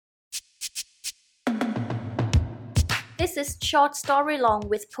This is Short Story Long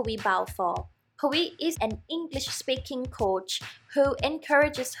with Pui Balfour. Pui is an English-speaking coach who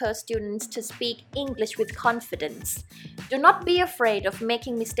encourages her students to speak English with confidence. Do not be afraid of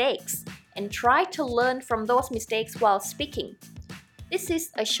making mistakes and try to learn from those mistakes while speaking. This is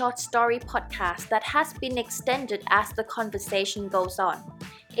a short story podcast that has been extended as the conversation goes on.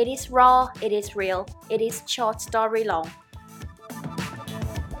 It is raw, it is real, it is short story long.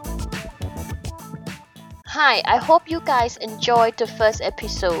 Hi, I hope you guys enjoyed the first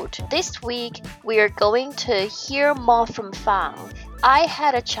episode. This week, we are going to hear more from Fang. I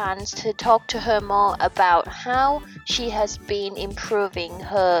had a chance to talk to her more about how she has been improving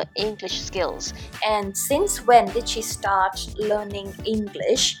her English skills. And since when did she start learning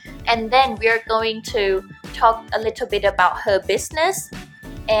English? And then we are going to talk a little bit about her business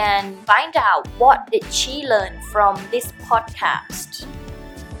and find out what did she learn from this podcast.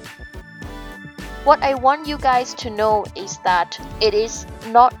 What I want you guys to know is that it is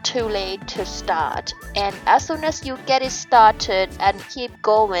not too late to start. And as soon as you get it started and keep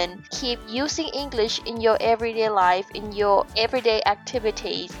going, keep using English in your everyday life, in your everyday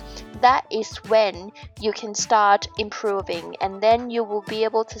activities, that is when you can start improving and then you will be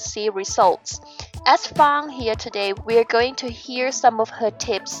able to see results. As Fang here today, we are going to hear some of her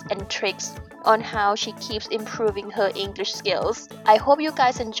tips and tricks on how she keeps improving her English skills. I hope you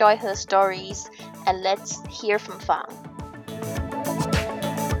guys enjoy her stories and let's hear from Fang.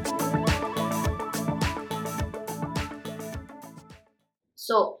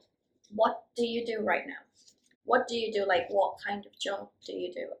 So, what do you do right now? What do you do? Like, what kind of job do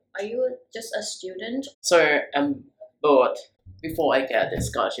you do? Are you just a student? So I'm bored. Before I get the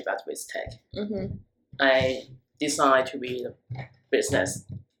scholarship at WISTech, I decided to be a business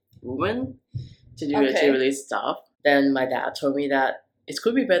woman to do Okay. really stuff. Then my dad told me that it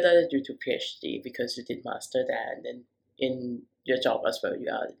could be better to do PhD because you did master there, and then in your job as well you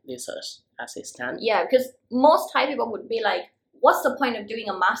are research assistant. Yeah, because most Thai people would be like, what's the point of doing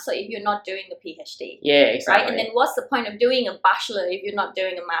a master if you're not doing a PhD? Yeah, exactly. Right? And then what's the point of doing a bachelor if you're not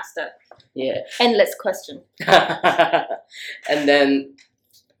doing a master? Yeah. Endless question. And then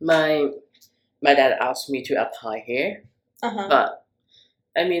my dad asked me to apply here, but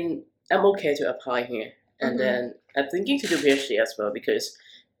I mean I'm okay to apply here. And then I'm thinking to do PhD as well because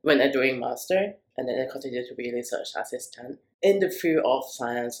when I'm doing master and then I continue to be research assistant in the field of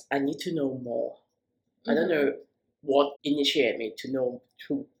science, I need to know more. I don't know what initiated me to know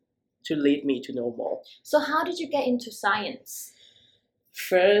to lead me to know more. So how did you get into science?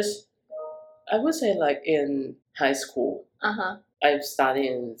 First, I would say like in high school, I've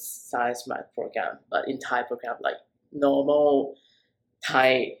studied in science math program, but in Thai program like normal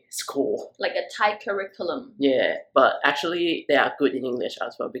Thai school. Like a Thai curriculum. Yeah, but actually they are good in English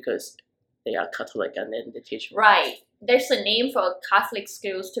as well because they are Catholic and then they teach. Right. There's a name for Catholic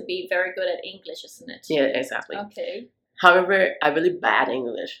schools to be very good at English, isn't it? Yeah, exactly. Okay. However, I'm really bad at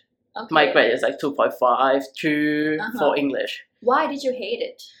English. Okay. My grade is like 2.5, 2 for English. Why did you hate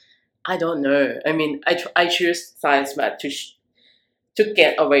it? I don't know. I mean, I choose science math to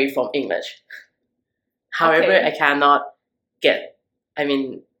get away from English. However, Okay. I cannot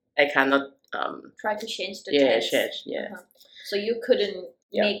Try to change the yeah, tense. change, yeah. So you couldn't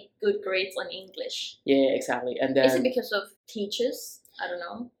Yeah. make good grades on English. Yeah, exactly. And Is it then because of teachers? I don't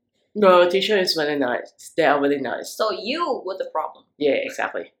know. no, teacher is really nice. They are really nice. So you were the problem. Yeah,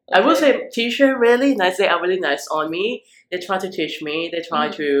 exactly. I would Okay. say teacher really nice. They are really nice on me. They try to teach me. They try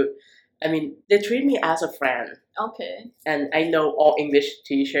to, they treat me as a friend. Okay. And I know all English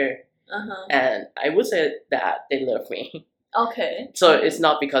teacher, and I would say that they love me. Okay. So it's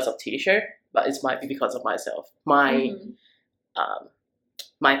not because of teacher, but it might be because of myself. My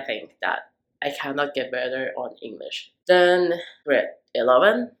thing that I cannot get better on English. Then grade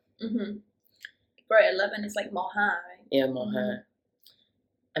 11. Grade 11 is like Moha, right? Yeah, Moha.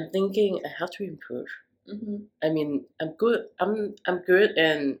 I'm thinking I have to improve. I mean, I'm good. I'm good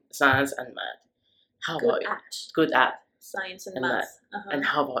in science and math. How about good at Science and and math. and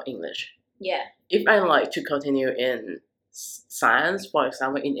how about English? Yeah. If I like to continue in science, for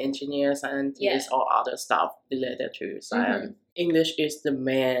example, in engineer, scientist, or other stuff related to science, English is the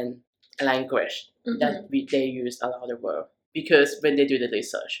main language that they use around the world. Because when they do the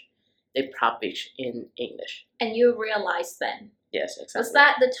research, they publish in English. And you realized then. Yes, exactly. Was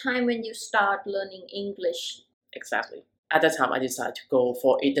that the time when you start learning English? Exactly. At that time, I decided to go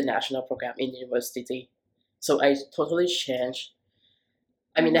for international program in university. So I totally changed.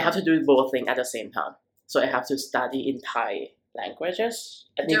 I mean, I have to do both things at the same time. So I have to study in Thai languages.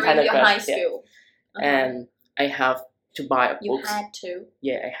 During your high school? And I have to buy a book. You had to?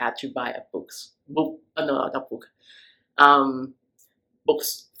 Yeah, I had to buy a book. No, not book.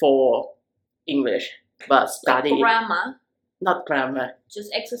 books for English, but study like grammar. Not grammar.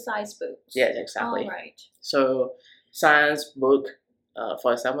 Just exercise books. Yes, exactly. All right. So science book,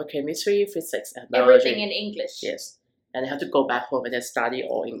 for example, chemistry, physics, and biology. Everything in English. Yes, and I have to go back home and then study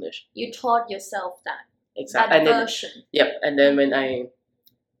all English. You taught yourself that. Exactly. That version. Yep, and then when I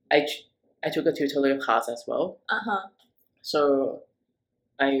took a tutorial class as well. So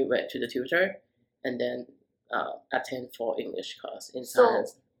I went to the tutor, and then attend for English class in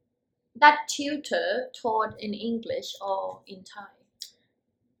science. That tutor taught in English or in Thai?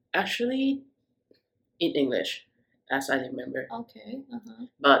 Actually, in English, as I remember. Okay.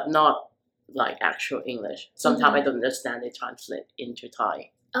 But not like actual English. Sometimes I don't understand, they translate into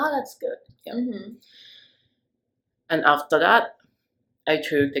Thai. Oh, that's good. Yeah. And after that, I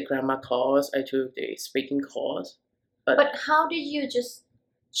took the grammar course, I took the speaking course. But how did you just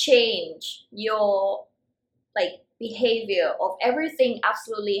change your behavior of everything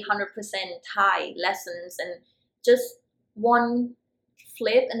absolutely 100% Thai lessons and just one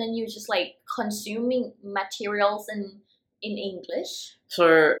flip, and then you just consuming materials in English?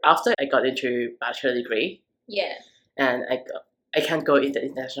 So after I got into bachelor degree, and I can go in the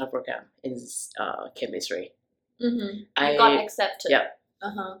international program in chemistry. You got accepted. Yeah.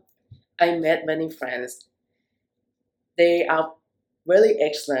 I met many friends. They are really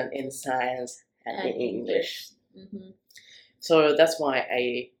excellent in science and in English. So that's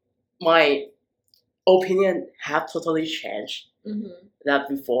why my opinion have totally changed. That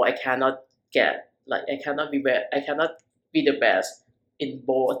before I cannot be the best in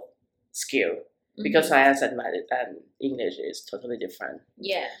both skill, because science and math and English is totally different.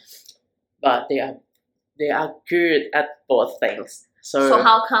 Yeah. But they are good at both things. So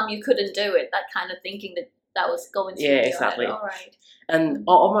how come you couldn't do it? That kind of thinking that was going through your exactly. head. All right. And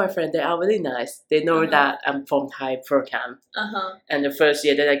all my friends, they are really nice. They know that I'm from Thai program. And the first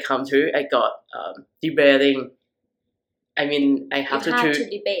year that I come to, I got debating. I mean, I have to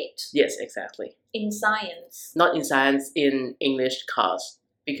debate. Yes, exactly. In science. Not in science, in English class,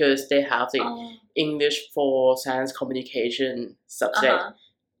 because they have the English for science communication subject.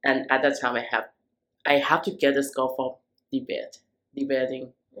 And at that time, I have to get a score for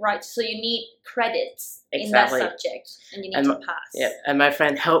debating. Right, so you need credits in that subject, and you need to pass. Yeah, and my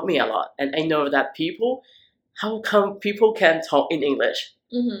friend helped me a lot, and I know that how come people can talk in English?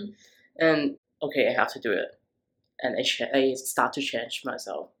 And okay, I have to do it, and I start to change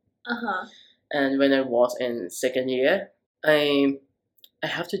myself. And when I was in second year, I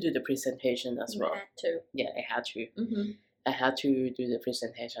have to do the presentation as well. You had to. Yeah, I had to. I had to do the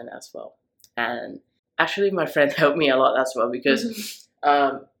presentation as well, and actually, my friend helped me a lot as well, because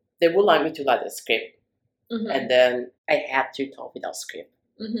they would like me to write a script, and then I had to talk without script.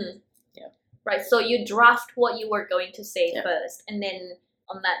 Yeah. Right. So you draft what you were going to say first, and then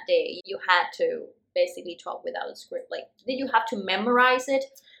on that day you had to basically talk without a script. Did you have to memorize it,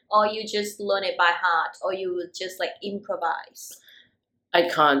 or you just learn it by heart, or you would just improvise? I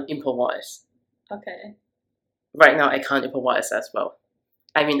can't improvise. Okay. Right now, I can't improvise as well.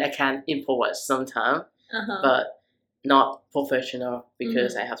 I mean, I can improvise sometimes, but not professional,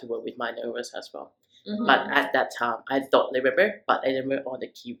 because I have to work with my nerves as well. But at that time, I don't remember, but I remember all the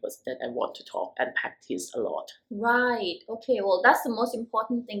keywords that I want to talk and practice a lot. Right. Okay. Well, that's the most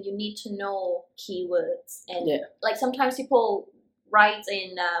important thing. You need to know keywords, and sometimes people write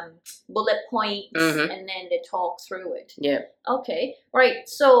in bullet points, and then they talk through it. Yeah. Okay. Right.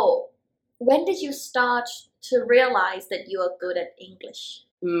 So, when did you start to realize that you are good at English?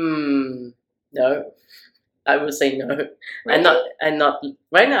 No, I would say no. Really? I'm not.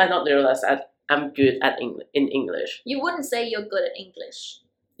 Right now, I not realize that I'm good at in English. You wouldn't say you're good at English.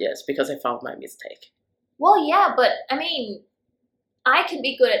 Yes, because I found my mistake. Well, yeah, but I mean, I can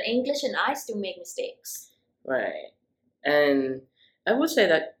be good at English and I still make mistakes. Right, and I would say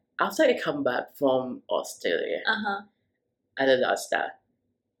that after I come back from Australia, I realized that,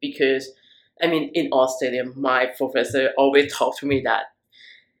 because I mean, in Australia, my professor always talked to me that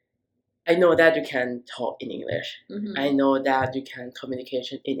I know that you can talk in English. I know that you can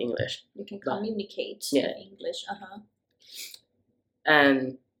communication in English. You can communicate in English.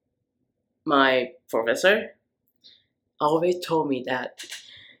 And my professor always told me that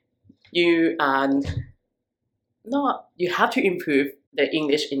you have to improve the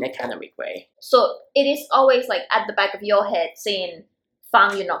English in academic way. So it is always at the back of your head saying,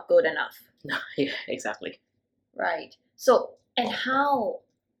 "Fang, you're not good enough." No, yeah, exactly. Right. So, and how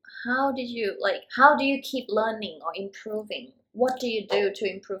did you how do you keep learning or improving? What do you do to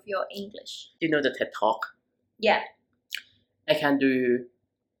improve your English? You know the TED Talk? Yeah. I can do,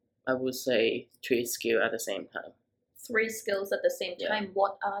 I would say, 3 skills at the same time. 3 skills at the same time.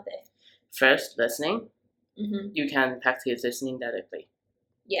 What are they? First, listening. You can practice listening directly.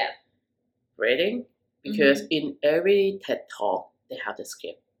 Yeah. Reading, because in every TED Talk, they have the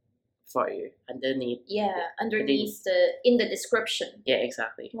script for you underneath. Yeah, underneath in the description. Yeah,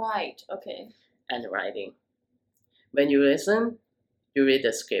 exactly. Right, okay. And writing. When you listen, you read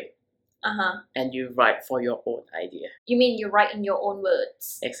the script. And you write for your own idea. You mean you write in your own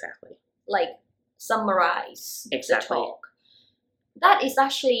words? Exactly. Like summarize the talk. That is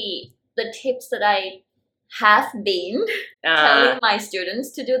actually the tips that I have been telling my students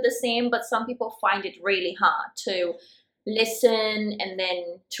to do the same, but some people find it really hard to listen and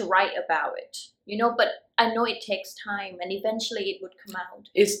then to write about it. You know, but I know it takes time and eventually it would come out.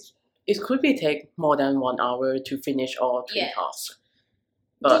 It could be take more than 1 hour to finish all 3 tasks.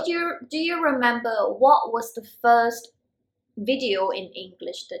 But do you remember what was the first video in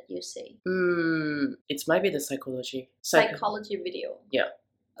English that you see? It might be the psychology video. Yeah.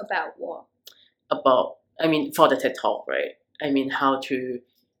 About what? About, I mean, for the TED Talk, right? I mean, how to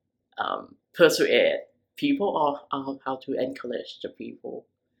persuade people or how to encourage the people.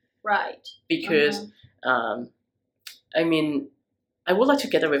 Right. Because, I mean, I would like to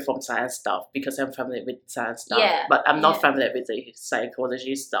get away from science stuff because I'm familiar with science stuff, but I'm not familiar with the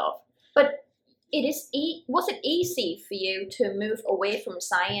psychology stuff. But was it easy for you to move away from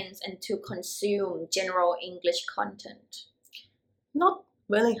science and to consume general English content? Not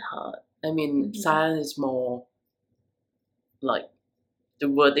really hard. I mean, science is more like the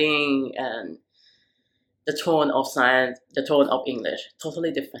wording and the tone of science, the tone of English,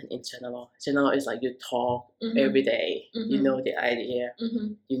 totally different in general. General is like you talk every day, you know the idea,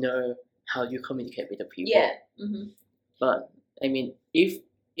 you know how you communicate with the people. Yeah. But I mean, if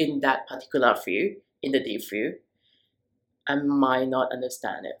in that particular field, in the deep field, I might not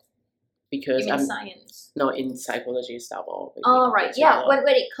understand it because I'm science. No, in psychology stuff or. Right. Yeah. When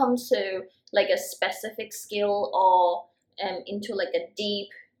it comes to like a specific skill or into like a deep,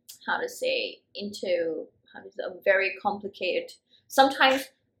 a very complicated. Sometimes,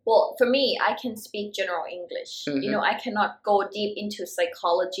 well, for me, I can speak general English. You know, I cannot go deep into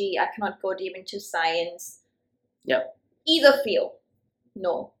psychology. I cannot go deep into science. Yep. Either field.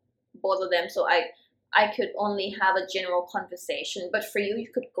 No, both of them. So I could only have a general conversation. But for you,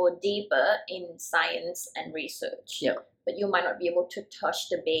 you could go deeper in science and research. Yeah. But you might not be able to touch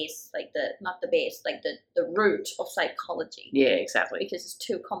the base, the root of psychology. Yeah, exactly. Because it's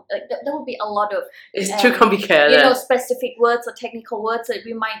too there will be a lot of too complicated. You know, specific words or technical words that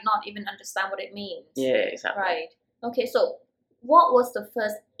we might not even understand what it means. Yeah, exactly. Right. Okay, so what was the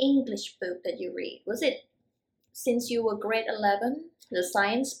first English book that you read? Was it since you were grade 11, the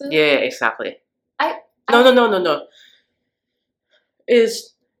science book? Yeah, exactly. No.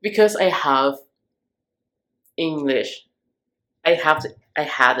 It's because I have English. I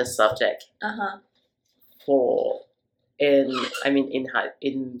had a subject in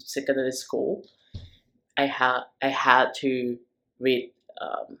secondary school. I had to read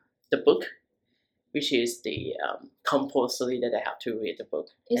the book, which is the compulsory that I have to read the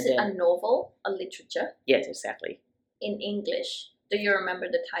book. Is it a novel, a literature? Yes, exactly. In English, do you remember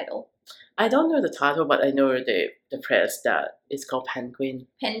the title? I don't know the title, but I know the press that it's called Penguin.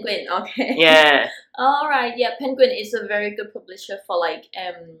 Penguin, okay. Yeah. All right. Yeah, Penguin is a very good publisher for like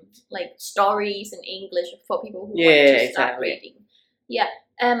stories in English for people who want to start reading. Yeah.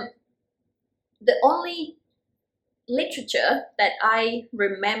 The only literature that I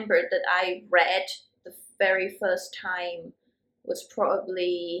remember that I read the very first time was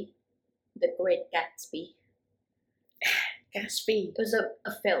probably The Great Gatsby. Gatsby. It was a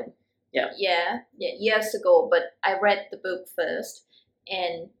film. Yeah. Yeah, years ago, but I read the book first.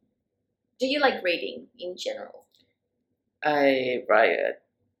 And do you like reading in general? I write it.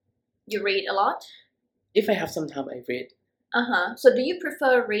 You read a lot? If I have some time, I read. So do you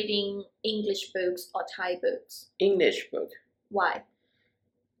prefer reading English books or Thai books? English book. Why?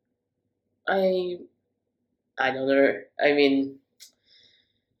 I don't know. I mean,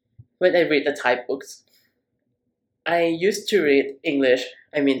 when I read the Thai books, I used to read English.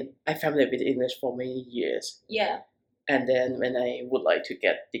 I mean, I'm familiar with English for many years. Yeah. And then when I would like to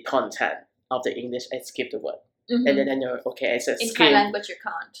get the content of the English, I skip the word. And then I know, okay, I said in Thai language you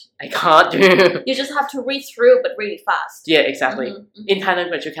can't. I can't. You just have to read through, but really fast. Yeah, exactly. In Thai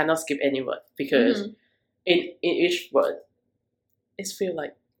language, you cannot skip any word because in each word, it feels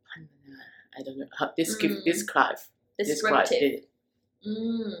like, I don't know, how describe it.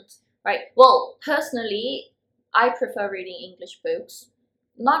 Right. Well, personally, I prefer reading English books,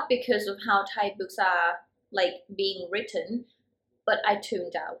 not because of how Thai books are like being written, but I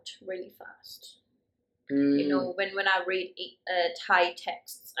tuned out really fast. You know, when I read Thai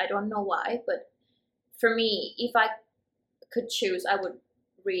texts, I don't know why, but for me, if I could choose, I would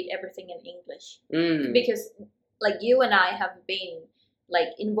read everything in English because, like, you and I have been like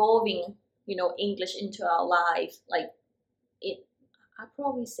involving, you know, English into our lives. Like, I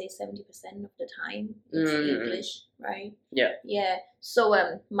probably say 70% of the time it's English, right? Yeah. Yeah. So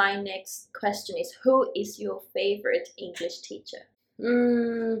my next question is, who is your favorite English teacher?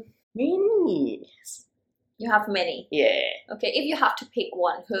 Many. You have many. Yeah. Okay, if you have to pick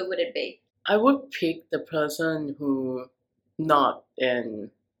one, who would it be? I would pick the person who not a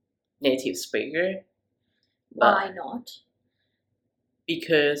native speaker. Why not?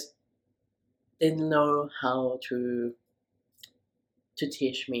 Because they know how to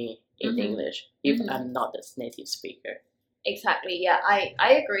teach me in English if I'm not a native speaker. Exactly. Yeah, I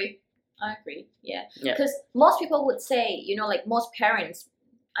agree. Yeah. Because most people would say, you know, like most parents,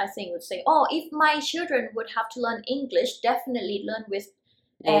 I think would say, oh, if my children would have to learn English, definitely learn with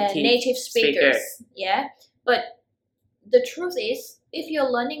native speakers. Yeah. But the truth is, if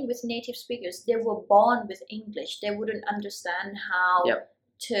you're learning with native speakers, they were born with English. They wouldn't understand how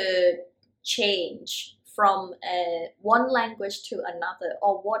to change from one language to another,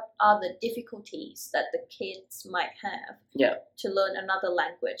 or what are the difficulties that the kids might have to learn another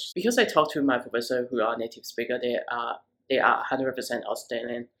language. Because I talked to my professor who are native speaker, they are 100%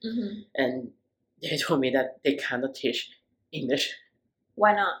 Australian, and they told me that they cannot teach English.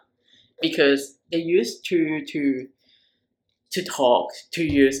 Why not? Because they used to talk, to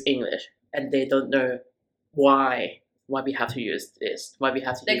use English, and they don't know why we have to use this, why we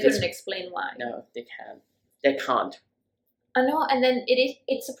have to. They couldn't explain why. No, they can't. They can't. I know, and then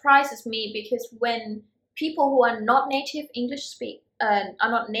it surprises me because when people who are not native English are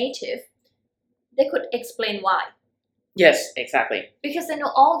not native, they could explain why. Yes, exactly. Because they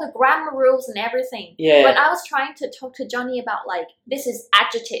know all the grammar rules and everything. Yeah. When I was trying to talk to Johnny about, like, this is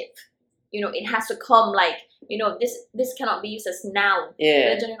adjective, you know, it has to come, like, you know, this cannot be used as noun.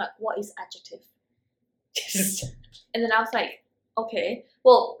 Yeah. And Johnny like, what is adjective? And then I was like, okay,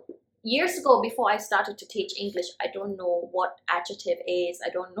 well, years ago, before I started to teach English, I don't know what adjective is. I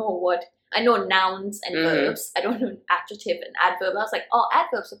know nouns and verbs. I don't know adjective and adverb. I was like, oh,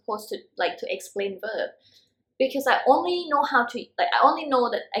 adverb's supposed to explain verb. Because I only know I only know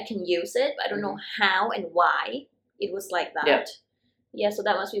that I can use it, but I don't know how and why it was like that. Yeah, so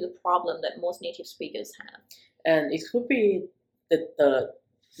that must be the problem that most native speakers have. And it could be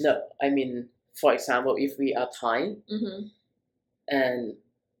for example, if we are Thai, and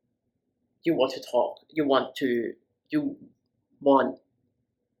you want to talk, you want to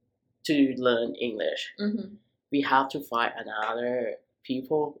learn English, we have to find another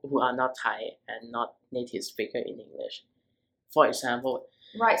people who are not Thai and not native speaker in English. For example.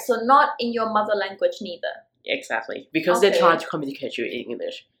 Right, so not in your mother language neither. Exactly, because they try to communicate you in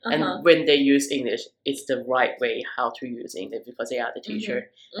English, and when they use English, it's the right way how to use English because they are the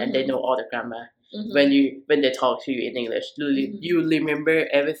teacher and they know all the grammar. When they talk to you in English, you remember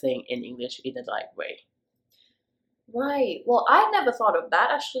everything in English in the right way. Right. Well, I never thought of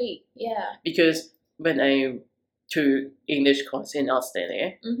that actually. Yeah. Because when I took English course in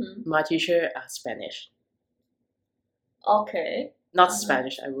Australia, my teacher are Spanish. Okay. Not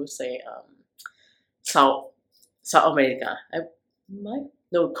Spanish, I would say South America.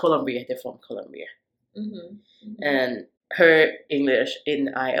 Colombia. They're from Colombia. And her English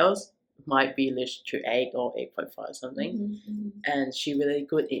in IELTS might be reached to 8 or 8.5 something. And she really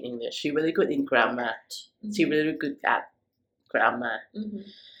good in English. She really good in grammar. She really good at grammar.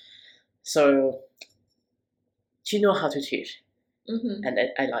 So she know how to teach. And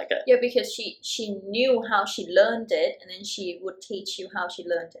I like it. Yeah, because she knew how she learned it, and then she would teach you how she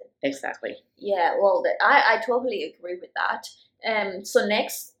learned it. Exactly. Yeah, well, I totally agree with that. So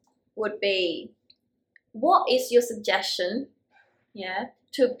next would be, what is your suggestion,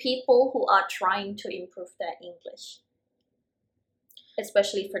 to people who are trying to improve their English,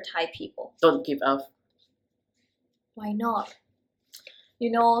 especially for Thai people? Don't give up. Why not?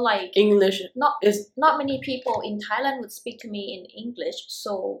 You know, like English not many people in Thailand would speak to me in English,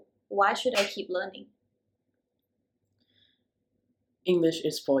 so why should I keep learning? English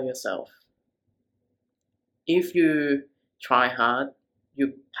is for yourself. If you try hard,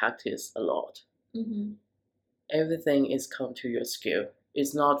 you practice a lot. Everything is come to your skill.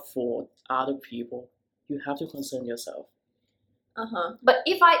 It's not for other people. You have to concern yourself. But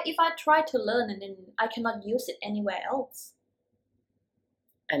if I try to learn and then I cannot use it anywhere else.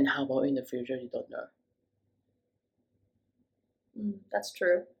 And how about in the future? You don't know. That's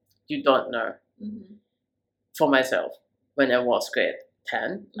true. You don't know. For myself, when I was grade,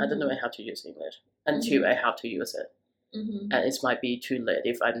 10, I don't know how to use English until I have to use it. And it might be too late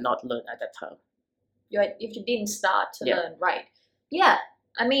if I'm not learned at that time. If you didn't start to learn, right? Yeah,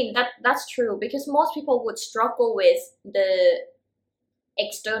 I mean that's true, because most people would struggle with the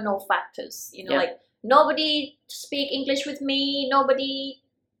external factors. Like nobody to speak English with me, nobody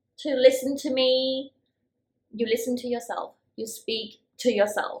to listen to me. You listen to yourself. You speak to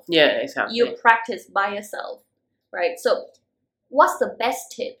yourself. Yeah, exactly. You practice by yourself, right? So, what's the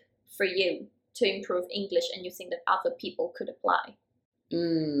best tip for you to improve English, and you think that other people could apply?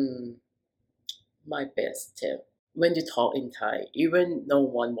 My best tip: when you talk in Thai, even no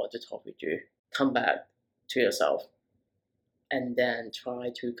one wants to talk with you, come back to yourself, and then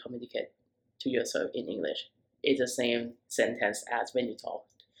try to communicate to yourself in English. It's the same sentence as when you talk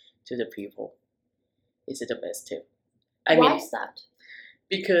to the people. Is it the best tip? Why is that?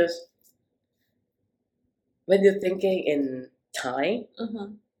 Because when you're thinking in Thai,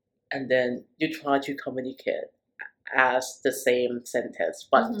 and then you try to communicate as the same sentence,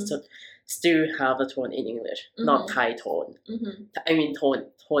 but still have a tone in English, not Thai tone. I mean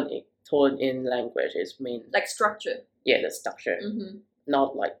tone in language is mean like structure. Yeah, the structure,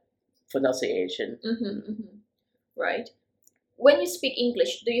 not like pronunciation. Right. When you speak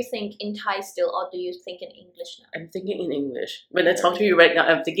English, do you think in Thai still, or do you think in English now? I'm thinking in English. When I talk to you right now,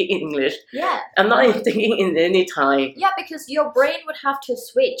 I'm thinking in English. Yeah. I'm not thinking in any Thai. Yeah, because your brain would have to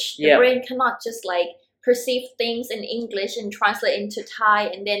switch. The brain cannot just like perceive things in English and translate into Thai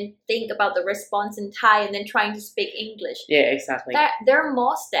and then think about the response in Thai and then trying to speak English. Yeah, exactly. There are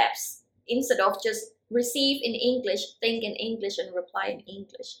more steps instead of just receive in English, think in English, and reply in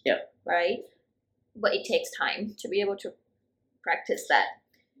English. Yeah. Right? But it takes time to be able to practice that.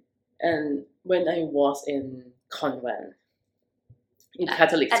 And when I was in convent, in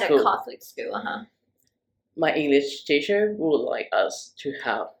Catholic school. At a Catholic school, my English teacher would like us to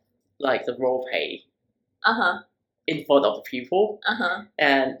have like the role play in front of the people.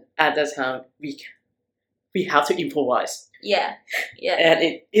 And at that time, we have to improvise. Yeah.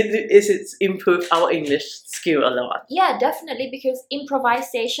 And it's improved our English skill a lot. Yeah, definitely, because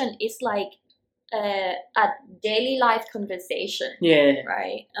improvisation is like a daily life conversation. Yeah.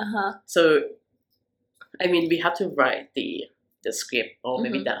 Right. So, I mean, we have to write the script or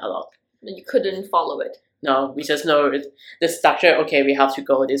maybe dialogue. But you couldn't follow it. No, we just know the structure. Okay, we have to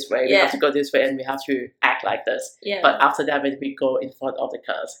go this way. We have to go this way, and we have to act like this. Yeah. But after that, when we go in front of the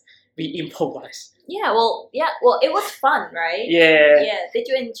class, we improvise. Well, it was fun, right? Yeah. Yeah. Did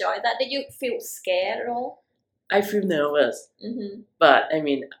you enjoy that? Did you feel scared at all? I feel nervous. But I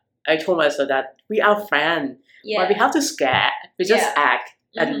mean, I told myself that we are friends. But we have to scare. We just act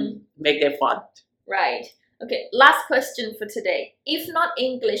and make them fun. Right. Okay, last question for today. If not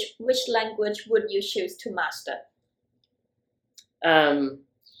English, which language would you choose to master?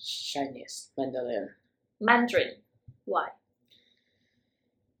 Chinese, Mandarin. Mandarin. Why?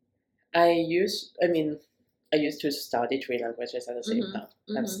 I used to study 3 languages at the same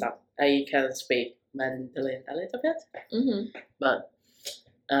time. I can speak Mandarin a little bit. But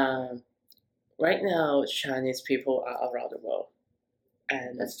right now, Chinese people are around the world.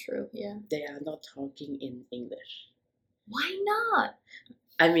 And that's true, yeah. They are not talking in English. Why not?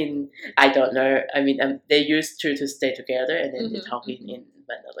 I mean, I don't know. I mean, they used to stay together and then they talking in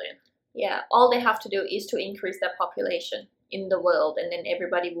Mandarin. Yeah, all they have to do is to increase their population in the world, and then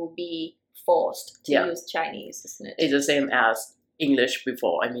everybody will be forced to use Chinese, isn't it? It's the same as English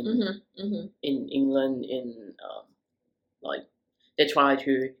before. I mean, in England, they try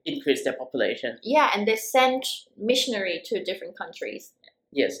to increase their population. Yeah, and they send missionary to different countries.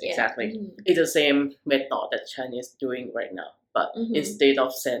 Yes, exactly. It's the same method that Chinese doing right now. But instead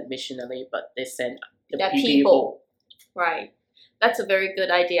of send missionary, but they send the people. Right. That's a very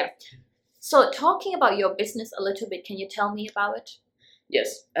good idea. So talking about your business a little bit, can you tell me about it?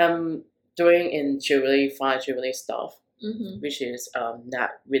 Yes. Doing in fine jewelry stuff, which is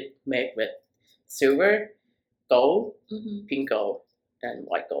made with silver, gold, pink gold, and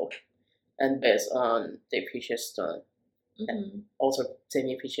white gold, and based on the precious stone, and also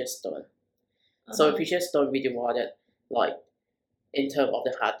semi-precious stone. So precious stone we divided like in terms of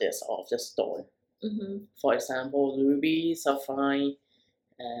the hardness of the stone. For example, ruby, sapphire,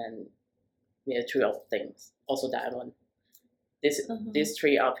 and two of things. Also diamond. These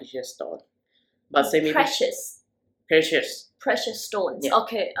 3 are precious stone, but precious stones. Yeah.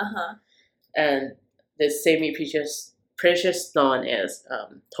 Okay. And the precious stone is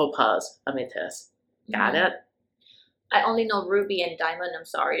topaz, amethyst, garnet. I only know ruby and diamond. I'm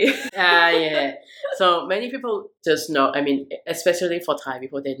sorry. Yeah. So many people just know. I mean, especially for Thai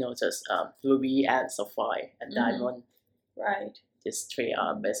people, they know just ruby and sapphire and diamond. Right. these three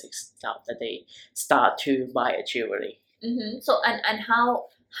are basic stuff that they start to buy a jewelry. So and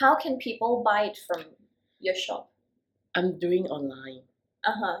how can people buy it from your shop? I'm doing online.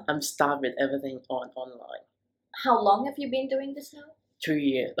 I'm start with everything online. How long have you been doing this now? 2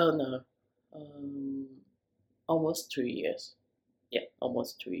 years. Oh no, almost 2 years. Yeah,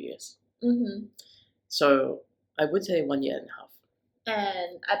 almost 2 years. So I would say 1 year and a half.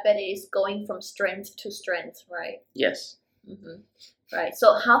 And I bet it is going from strength to strength, right? Yes. Right.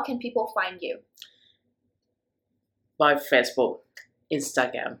 So how can people find you? By Facebook,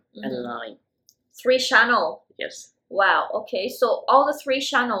 Instagram, and Line. 3 channel. Yes. Wow. Okay. So all the 3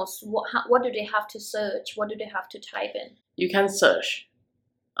 channels, what do they have to search? What do they have to type in? You can search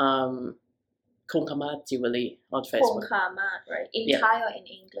Kongkamat Jewelry on Facebook. Kongkamat, right? In Thai or in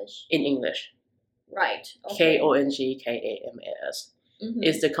English? In English. Right. Okay. KONGKAMAS.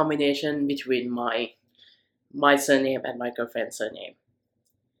 It's the combination between my surname and my girlfriend's surname.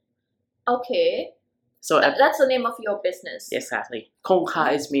 Okay. So that's the name of your business. Exactly.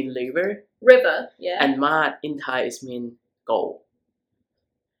 Kongka is mean river. River, yeah. And Mat in Thai is mean gold.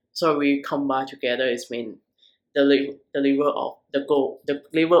 So we combine together is mean the river of the gold, the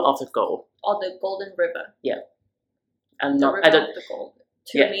river of the gold. Or the golden river. Yeah. And the not river of the gold.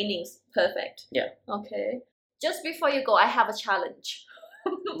 2 meanings. Perfect. Yeah. Okay. Just before you go, I have a challenge.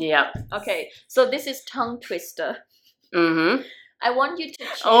 Yeah. Okay. So this is tongue twister. I want you to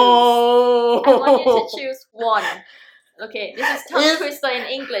choose. Oh. I want you to choose one. Okay, this is tongue twister in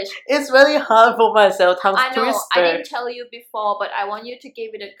English. It's very hard for myself, tongue twister. I know, I didn't tell you before, but I want you to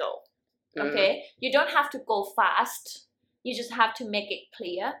give it a go. Okay? You don't have to go fast. You just have to make it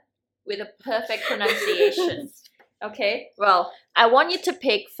clear with a perfect pronunciation. Okay? Well, I want you to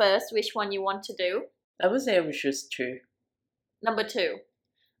pick first which one you want to do. I would say we choose 2. Number 2.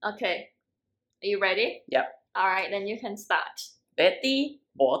 Okay. Are you ready? Yep. Alright, then you can start. Betty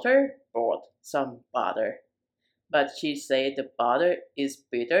bought some butter, but she said the butter is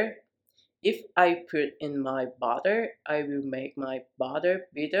bitter. If I put in my butter, I will make my butter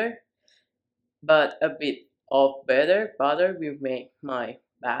bitter. But a bit of better butter will make my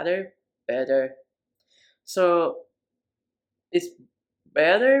batter better. So it's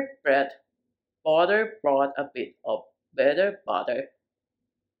better bread. Butter brought a bit of better butter.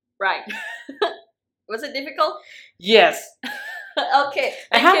 Right. Was it difficult? Yes. Okay.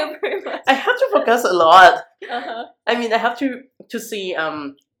 Thank you very much. I have to focus a lot. I mean, I have to see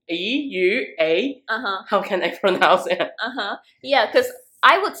E-U-A. How can I pronounce it? Yeah, because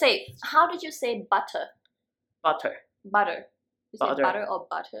I would say, how did you say butter? Butter. Butter. Is it butter or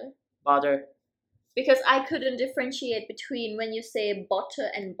butter? Butter. Because I couldn't differentiate between when you say butter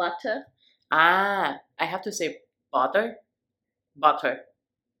and butter. I have to say butter. Butter.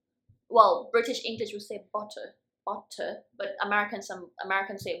 Well, British English would say butter, but Americans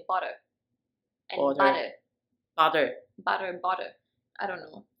say butter. And butter. Butter. I don't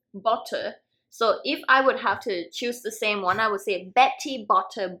know. Butter. So if I would have to choose the same one, I would say Betty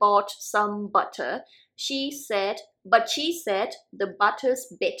Butter bought some butter. She said the butter's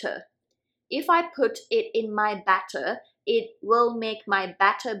bitter. If I put it in my batter, it will make my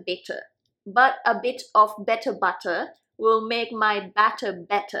batter bitter. But a bit of better butter will make my batter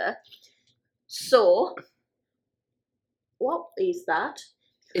better. So, what is that?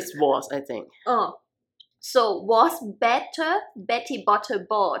 It was, I think. Oh, so was better Betty Butter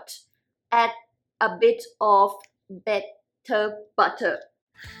bought at a bit of better butter.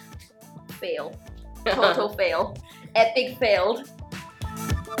 Fail. Total fail. Epic failed.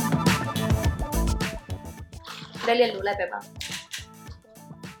 ได้เรียนรู้อะไรไปบ้าง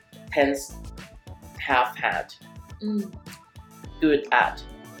Tense, have had, good at.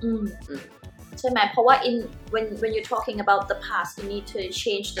 ใช่ไหมเพราะว่า when you're talking about the past you need to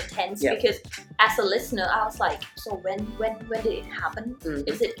change the tense because as a listener I was like so when did it happen?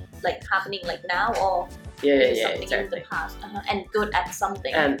 Is it like happening like now or is it something in the past? And good at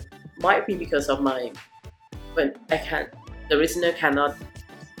something. And might be because of the listener cannot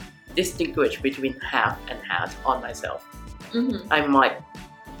distinguish between have and had on myself. I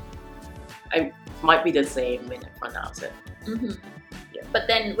might be the same when I pronounce it. But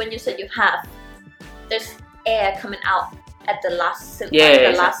then when you said you have, there's air coming out at the last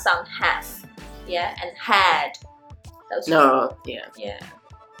syllable, last sound have, and had.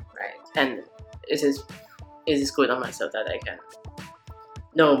 Right. And it is good on myself that I can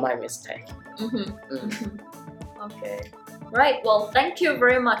know my mistake. Okay. Right. Well, thank you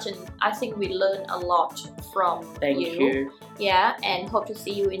very much, and I think we learned a lot from you. Thank you. Yeah, and hope to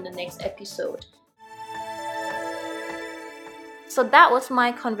see you in the next episode. So that was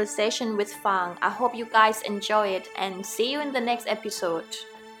my conversation with Fang. I hope you guys enjoy it and see you in the next episode.